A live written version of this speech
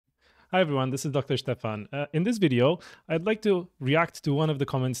Hi everyone, this is Dr. Stefan. In this video, I'd like to react to one of the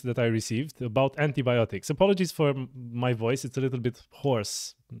comments that I received about antibiotics. Apologies for my voice, it's a little bit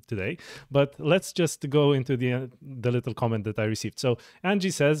hoarse today, but let's just go into the little comment that I received. So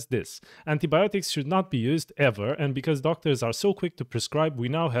Angie says this: antibiotics should not be used ever, and because doctors are so quick to prescribe, we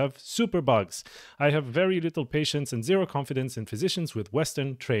now have superbugs. I have very little patience and zero confidence in physicians with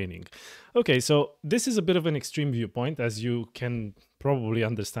Western training. Okay, so this is a bit of an extreme viewpoint, as you can probably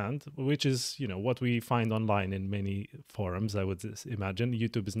understand, which is, what we find online in many forums, I would imagine.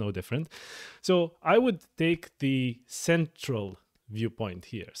 YouTube is no different. So I would take the central viewpoint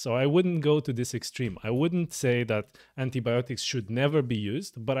here. So I wouldn't go to this extreme. I wouldn't say that antibiotics should never be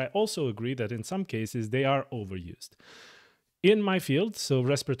used, but I also agree that in some cases they are overused. In my field, so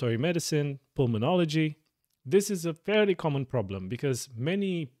respiratory medicine, pulmonology, this is a fairly common problem because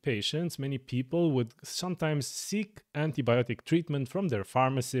many patients, many people would sometimes seek antibiotic treatment from their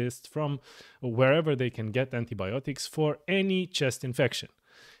pharmacist, from wherever they can get antibiotics for any chest infection.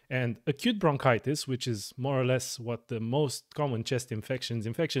 And acute bronchitis, which is more or less what the most common chest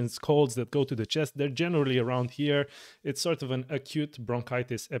infections, colds that go to the chest, they're generally around here. It's sort of an acute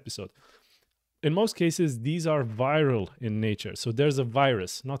bronchitis episode. In most cases, these are viral in nature. So there's a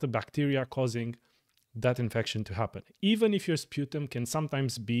virus, not a bacteria causing that infection to happen. Even if your sputum can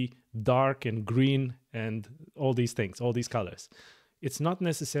sometimes be dark and green and all these things, all these colors, it's not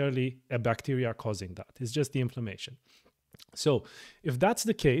necessarily a bacteria causing that. It's just the inflammation. So if that's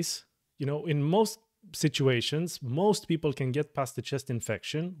the case, in most situations, most people can get past the chest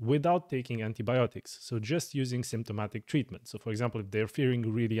infection without taking antibiotics. So just using symptomatic treatment. So for example, if they're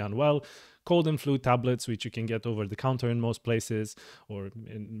feeling really unwell, cold and flu tablets, which you can get over the counter in most places or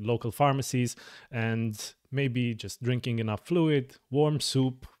in local pharmacies, and maybe just drinking enough fluid, warm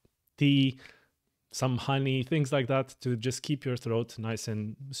soup, tea, some honey, things like that to just keep your throat nice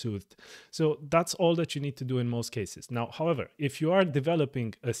and soothed. So that's all that you need to do in most cases. Now, however, if you are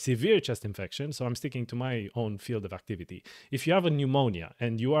developing a severe chest infection, so I'm sticking to my own field of activity, if you have a pneumonia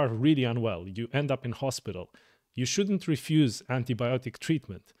and you are really unwell, you end up in hospital, you shouldn't refuse antibiotic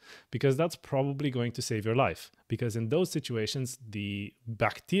treatment because that's probably going to save your life. Because in those situations, there's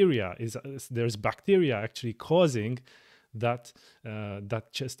bacteria actually causing that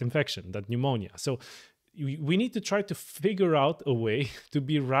chest infection, that pneumonia. So we need to try to figure out a way to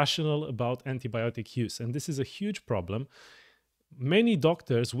be rational about antibiotic use. And this is a huge problem. Many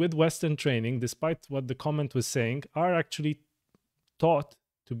doctors with Western training, despite what the comment was saying, are actually taught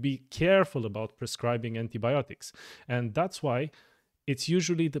to be careful about prescribing antibiotics. And that's why it's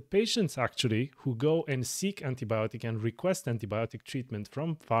usually the patients actually who go and seek antibiotic and request antibiotic treatment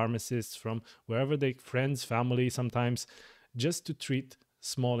from pharmacists, from wherever friends, family sometimes, just to treat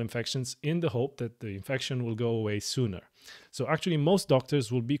small infections in the hope that the infection will go away sooner. So actually most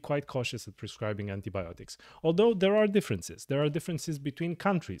doctors will be quite cautious at prescribing antibiotics. Although there are differences. There are differences between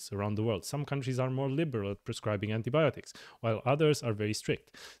countries around the world. Some countries are more liberal at prescribing antibiotics, while others are very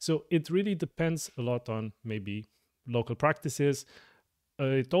strict. So it really depends a lot on maybe local practices.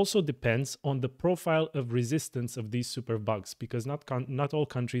 It also depends on the profile of resistance of these superbugs, because not all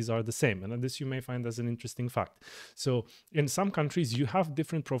countries are the same. And this you may find as an interesting fact. So in some countries, you have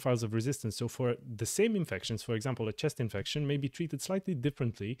different profiles of resistance. So for the same infections, for example, a chest infection may be treated slightly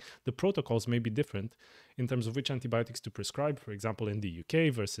differently. The protocols may be different in terms of which antibiotics to prescribe, for example, in the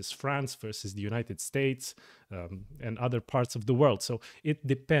UK versus France versus the United States and other parts of the world. So it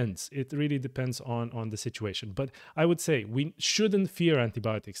depends. It really depends on the situation. But I would say we shouldn't fear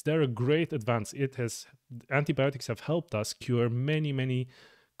antibiotics. They're a great advance. Antibiotics have helped us cure many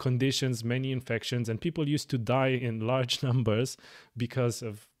conditions, many infections, and people used to die in large numbers because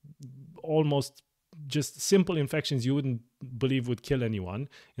of almost just simple infections you wouldn't believe would kill anyone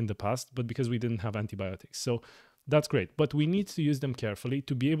in the past, but because we didn't have antibiotics. So that's great, but we need to use them carefully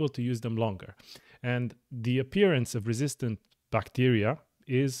to be able to use them longer. And the appearance of resistant bacteria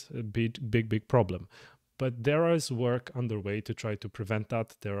is a big problem. But there is work underway to try to prevent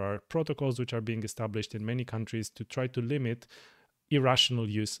that. There are protocols which are being established in many countries to try to limit irrational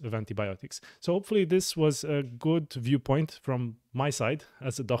use of antibiotics. So hopefully this was a good viewpoint from my side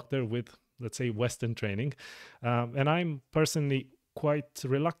as a doctor with, let's say, Western training. And I'm personally quite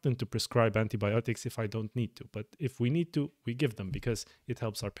reluctant to prescribe antibiotics if I don't need to. But if we need to, we give them because it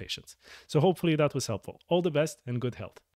helps our patients. So hopefully that was helpful. All the best and good health.